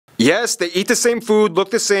Yes, they eat the same food,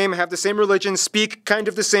 look the same, have the same religion, speak kind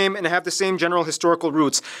of the same, and have the same general historical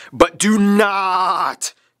roots. But do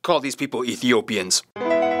not call these people Ethiopians.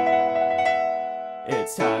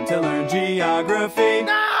 It's time to learn geography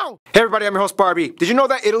now! Hey everybody, I'm your host Barbie. Did you know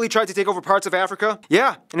that Italy tried to take over parts of Africa?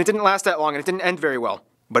 Yeah, and it didn't last that long and it didn't end very well.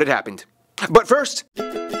 But it happened. But first,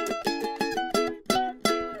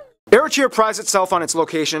 Eritrea prides itself on its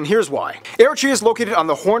location, here's why. Eritrea is located on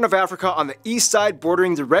the Horn of Africa on the east side,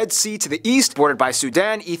 bordering the Red Sea to the east, bordered by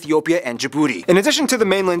Sudan, Ethiopia, and Djibouti. In addition to the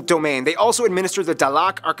mainland domain, they also administer the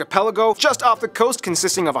Dahlak archipelago, just off the coast,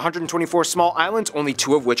 consisting of 124 small islands, only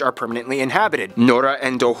 2 of which are permanently inhabited, Nora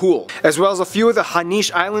and Dohul, as well as a few of the Hanish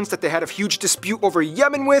Islands that they had a huge dispute over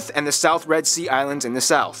Yemen with, and the South Red Sea Islands in the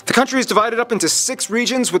south. The country is divided up into 6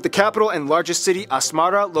 regions, with the capital and largest city,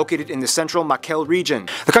 Asmara, located in the central Mekelle region.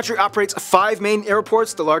 The country operates 5 main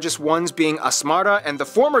airports, the largest ones being Asmara, and the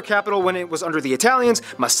former capital when it was under the Italians,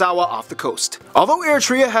 Massawa off the coast. Although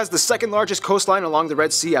Eritrea has the 2nd largest coastline along the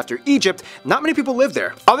Red Sea after Egypt, not many people live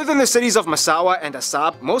there. Other than the cities of Massawa and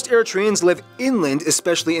Assab, most Eritreans live inland,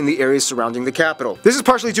 especially in the areas surrounding the capital. This is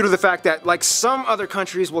partially due to the fact that, like some other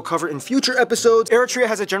countries we'll cover in future episodes, Eritrea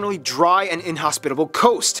has a generally dry and inhospitable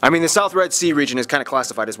coast. I mean, the South Red Sea region is kind of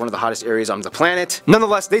classified as one of the hottest areas on the planet.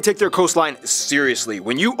 Nonetheless, they take their coastline seriously.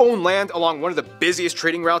 When you own land along one of the busiest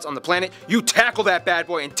trading routes on the planet, you tackle that bad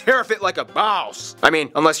boy and tariff it like a boss. I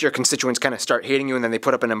mean, unless your constituents kind of start hating you and then they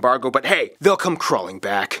put up an embargo, but hey, they'll come crawling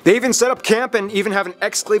back. They even set up camp and even have an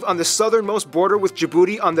exclave on the southernmost border with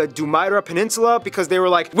Djibouti on the Dumaira Peninsula because they were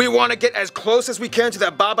like, we want to get as close as we can to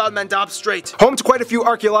the Bab al-Mandab Strait. Home to quite a few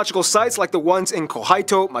archaeological sites like the ones in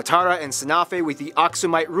Kohaito, Matara, and Sanafe with the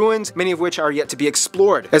Aksumite ruins, many of which are yet to be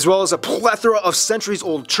explored, as well as a plethora of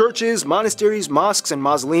centuries-old churches, monasteries, mosques, and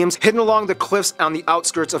mausoleums hidden along the cliffs on the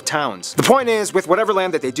outskirts of towns. The point is, with whatever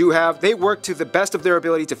land that they do have, they work to the best of their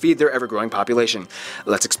ability to feed their ever-growing population.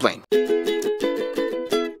 Let's explain.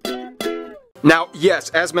 Now,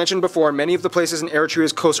 yes, as mentioned before, many of the places in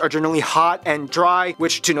Eritrea's coast are generally hot and dry,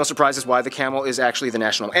 which to no surprise is why the camel is actually the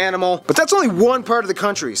national animal. But that's only one part of the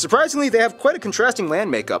country. Surprisingly, they have quite a contrasting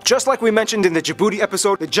land makeup. Just like we mentioned in the Djibouti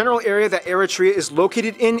episode, the general area that Eritrea is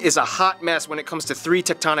located in is a hot mess when it comes to 3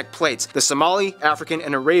 tectonic plates, the Somali, African,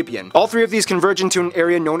 and Arabian. All 3 of these converge into an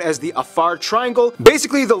area known as the Afar Triangle.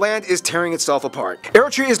 Basically, the land is tearing itself apart.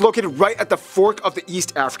 Eritrea is located right at the fork of the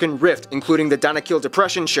East African Rift, including the Danakil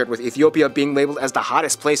Depression shared with Ethiopia being labeled as the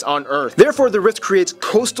hottest place on Earth. Therefore, the rift creates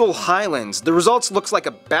coastal highlands. The results looks like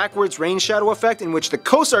a backwards rain shadow effect in which the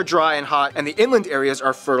coasts are dry and hot and the inland areas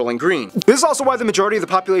are fertile and green. This is also why the majority of the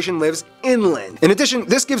population lives inland. In addition,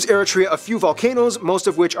 this gives Eritrea a few volcanoes, most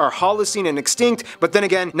of which are Holocene and extinct, but then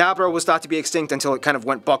again, Nabra was thought to be extinct until it kind of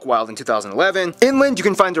went buck wild in 2011. Inland, you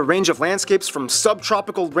can find a range of landscapes from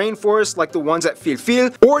subtropical rainforests like the ones at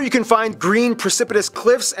Filfil, or you can find green precipitous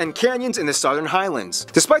cliffs and canyons in the southern highlands.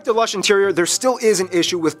 Despite the lush interior, there still is an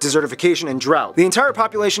issue with desertification and drought. The entire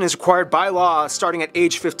population is required by law, starting at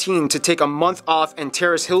age 15, to take a month off and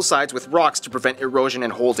terrace hillsides with rocks to prevent erosion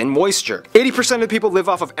and hold in moisture. 80% of the people live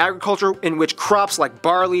off of agriculture, in which crops like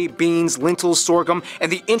barley, beans, lentils, sorghum,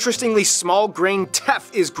 and the interestingly small grain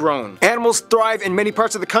teff is grown. Animals thrive in many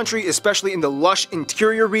parts of the country, especially in the lush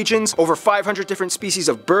interior regions. Over 500 different species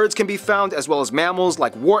of birds can be found, as well as mammals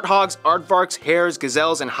like warthogs, aardvarks, hares,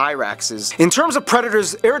 gazelles, and hyraxes. In terms of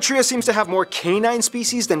predators, Eritrea seems to have more canine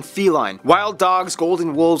species than feline. Wild dogs,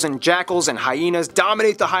 golden wolves, and jackals and hyenas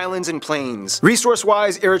dominate the highlands and plains.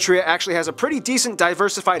 Resource-wise, Eritrea actually has a pretty decent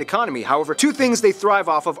diversified economy. However, 2 things they thrive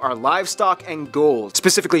off of are livestock and gold,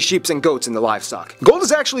 specifically sheep and goats in the livestock. Gold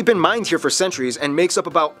has actually been mined here for centuries and makes up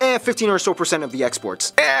about 15% or so of the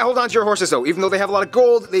exports. Hold on to your horses though. Even though they have a lot of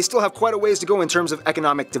gold, they still have quite a ways to go in terms of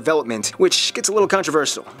economic development, which gets a little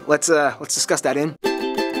controversial. Let's discuss that in.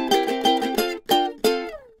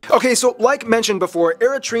 Okay, so like mentioned before,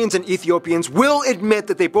 Eritreans and Ethiopians will admit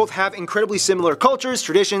that they both have incredibly similar cultures,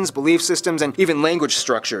 traditions, belief systems, and even language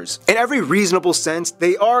structures. In every reasonable sense,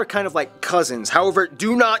 they are kind of like cousins. However,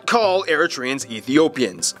 do not call Eritreans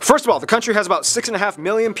Ethiopians. First of all, the country has about 6.5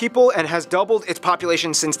 million people and has doubled its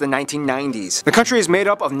population since the 1990s. The country is made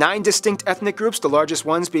up of 9 distinct ethnic groups, the largest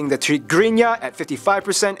ones being the Tigrinya at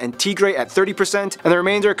 55% and Tigray at 30%, and the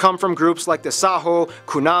remainder come from groups like the Saho,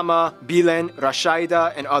 Kunama, Bilen,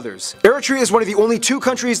 Rashaida, and others. Eritrea is one of the only 2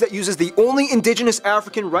 countries that uses the only indigenous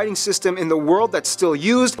African writing system in the world that's still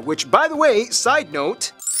used, which, by the way, side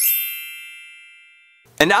note,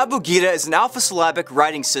 an abugida is an alphasyllabic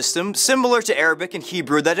writing system similar to Arabic and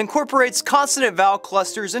Hebrew that incorporates consonant vowel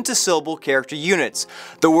clusters into syllable character units.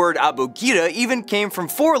 The word abugida even came from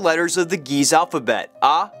 4 letters of the Giz alphabet: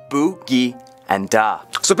 A, Bu, Gi, and da.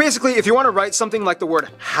 So basically, if you want to write something like the word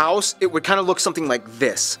house, it would kind of look something like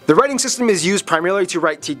this. The writing system is used primarily to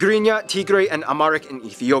write Tigrinya, Tigray, and Amharic in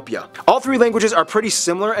Ethiopia. All three languages are pretty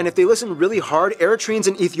similar, and if they listen really hard, Eritreans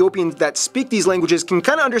and Ethiopians that speak these languages can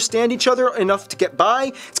kind of understand each other enough to get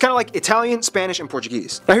by. It's kind of like Italian, Spanish, and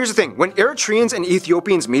Portuguese. Now here's the thing, when Eritreans and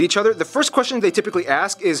Ethiopians meet each other, the first question they typically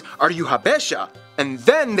ask is, "Are you Habesha?" And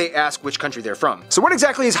then they ask which country they're from. So what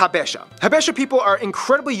exactly is Habesha? Habesha people are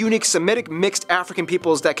incredibly unique Semitic mixed African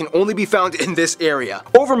peoples that can only be found in this area.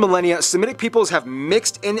 Over millennia, Semitic peoples have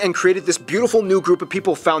mixed in and created this beautiful new group of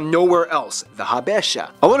people found nowhere else, the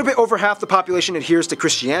Habesha. A little bit over half the population adheres to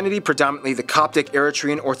Christianity, predominantly the Coptic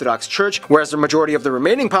Eritrean Orthodox Church, whereas the majority of the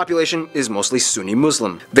remaining population is mostly Sunni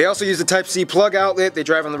Muslim. They also use the Type-C plug outlet, they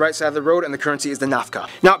drive on the right side of the road, and the currency is the nafka.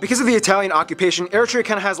 Now, because of the Italian occupation, Eritrea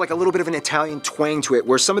kind of has like a little bit of an Italian twang to it,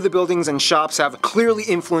 where some of the buildings and shops have clearly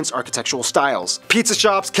influenced architectural styles. Pizza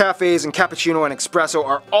shops, cafes, and cappuccino and espresso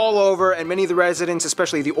are all over, and many of the residents,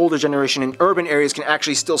 especially the older generation in urban areas, can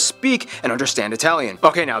actually still speak and understand Italian.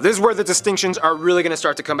 Okay, now this is where the distinctions are really going to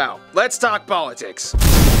start to come out. Let's talk politics.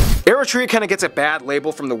 Eritrea kind of gets a bad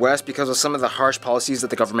label from the West because of some of the harsh policies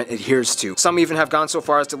that the government adheres to. Some even have gone so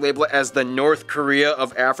far as to label it as the North Korea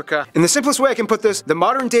of Africa. In the simplest way I can put this, the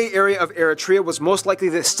modern day area of Eritrea was most likely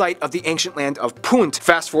the site of the ancient land of Punt.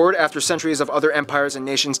 Fast forward after centuries of other empires and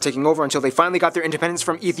nations taking over until they finally got their independence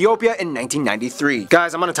from Ethiopia in 1993.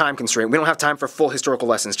 Guys, I'm on a time constraint. We don't have time for full historical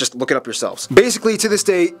lessons. Just look it up yourselves. Basically, to this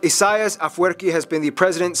day, Isaias Afwerki has been the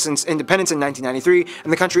president since independence in 1993,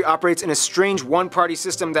 and the country operates in a strange one-party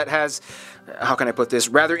system that has, how can I put this,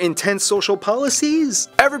 rather intense social policies.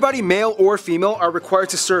 Everybody, male or female, are required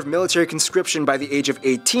to serve military conscription by the age of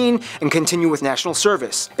 18 and continue with national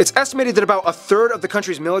service. It's estimated that about a third of the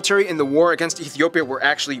country's military in the war against Ethiopia were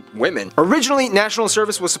actually women. Originally, national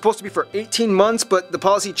service was supposed to be for 18 months, but the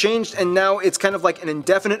policy changed and now it's kind of like an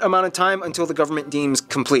indefinite amount of time until the government deems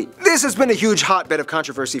complete. This has been a huge hotbed of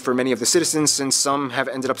controversy for many of the citizens, since some have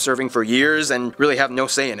ended up serving for years and really have no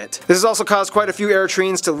say in it. This has also caused quite a few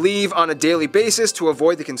Eritreans to leave on a daily basis to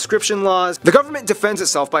avoid the conscription laws. The government defends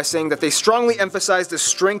itself by saying that they strongly emphasize the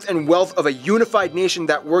strength and wealth of a unified nation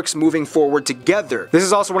that works moving forward together. This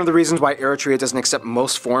is also one of the reasons why Eritrea doesn't accept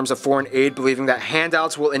most forms of foreign aid, believing that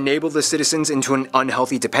handouts will enable the citizens into an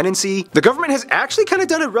unhealthy dependency. The government has actually kind of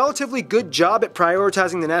done a relatively good job at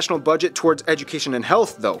prioritizing the national budget towards education and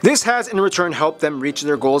health, though. This has in return helped them reach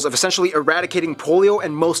their goals of essentially eradicating polio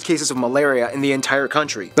and most cases of malaria in the entire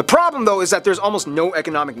country. The problem, though, is that there's almost no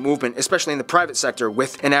economic movement, especially in the private sector,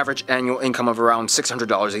 with an average annual income of around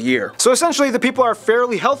 $600 a year. So essentially the people are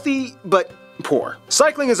fairly healthy, but poor.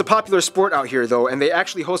 Cycling is a popular sport out here though, and they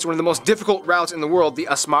actually host one of the most difficult routes in the world, the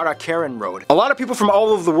Asmara Karen Road. A lot of people from all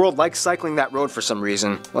over the world like cycling that road for some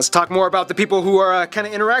reason. Let's talk more about the people who are kind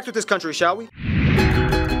of interact with this country, shall we?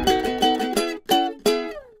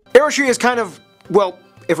 Eritrea is kind of, well,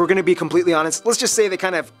 if we're going to be completely honest, let's just say they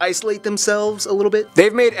kind of isolate themselves a little bit.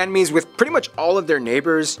 They've made enemies with pretty much all of their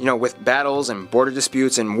neighbors, you know, with battles and border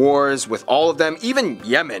disputes and wars with all of them, even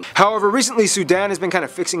Yemen. However, recently Sudan has been kind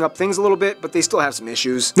of fixing up things a little bit, but they still have some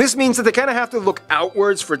issues. This means that they kind of have to look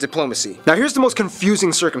outwards for diplomacy. Now here's the most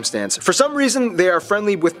confusing circumstance. For some reason, they are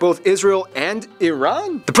friendly with both Israel and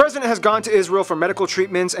Iran. The president has gone to Israel for medical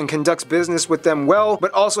treatments and conducts business with them well,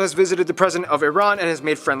 but also has visited the president of Iran and has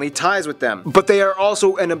made friendly ties with them. But they are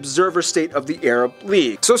also an observer state of the Arab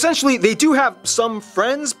League. So essentially, they do have some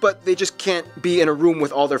friends, but they just can't be in a room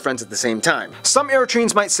with all their friends at the same time. Some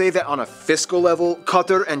Eritreans might say that on a fiscal level,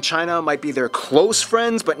 Qatar and China might be their close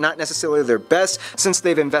friends, but not necessarily their best, since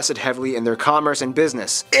they've invested heavily in their commerce and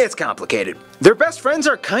business. It's complicated. Their best friends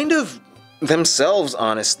are kind of themselves,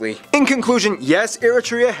 honestly. In conclusion, yes,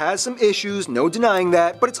 Eritrea has some issues, no denying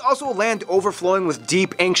that, but it's also a land overflowing with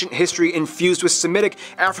deep ancient history infused with Semitic,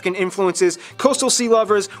 African influences, coastal sea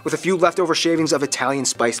lovers, with a few leftover shavings of Italian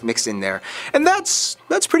spice mixed in there. And that's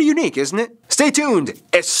pretty unique, isn't it? Stay tuned!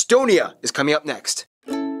 Estonia is coming up next.